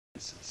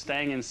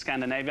Staying in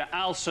Scandinavia,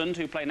 Alsund,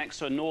 who play next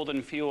to a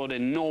northern fjord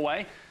in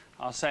Norway,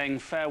 are saying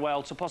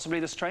farewell to possibly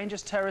the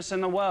strangest terrace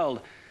in the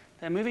world.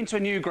 They're moving to a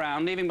new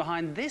ground, leaving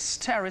behind this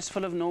terrace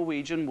full of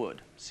Norwegian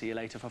wood. See you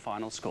later for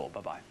final score.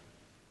 Bye-bye.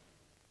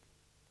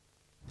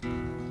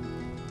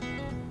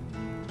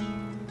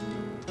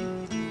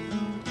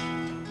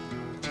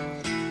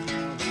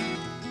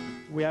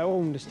 We have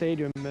owned the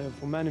stadium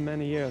for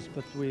many years,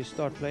 but we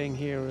start playing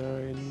here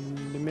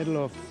in the middle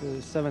of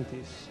the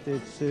 70s.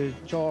 It's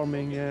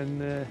charming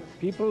and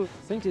people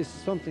think it's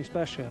something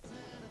special.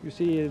 You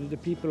see the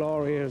people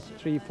are here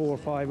 3, 4,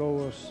 5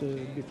 hours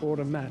before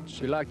the match.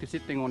 We like to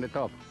sitting on the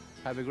top,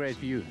 have a great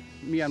view.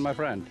 Me and my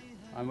friend,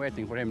 I'm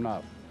waiting for him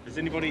now. Has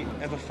anybody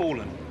ever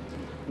fallen?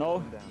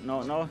 No.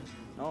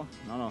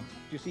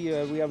 You see,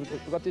 we have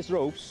got these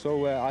ropes,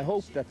 so I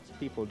hope that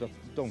people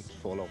don't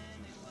fall off.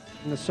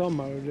 In the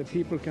summer, the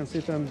people can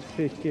sit and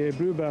pick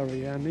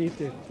blueberry and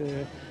eat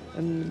it,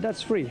 and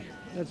that's free.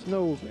 That's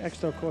no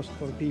extra cost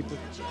for the people.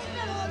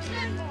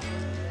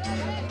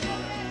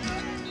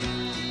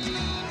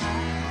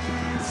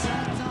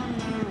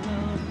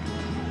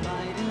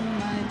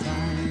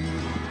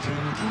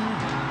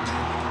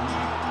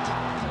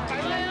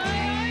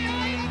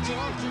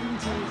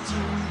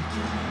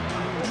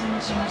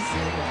 She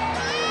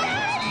said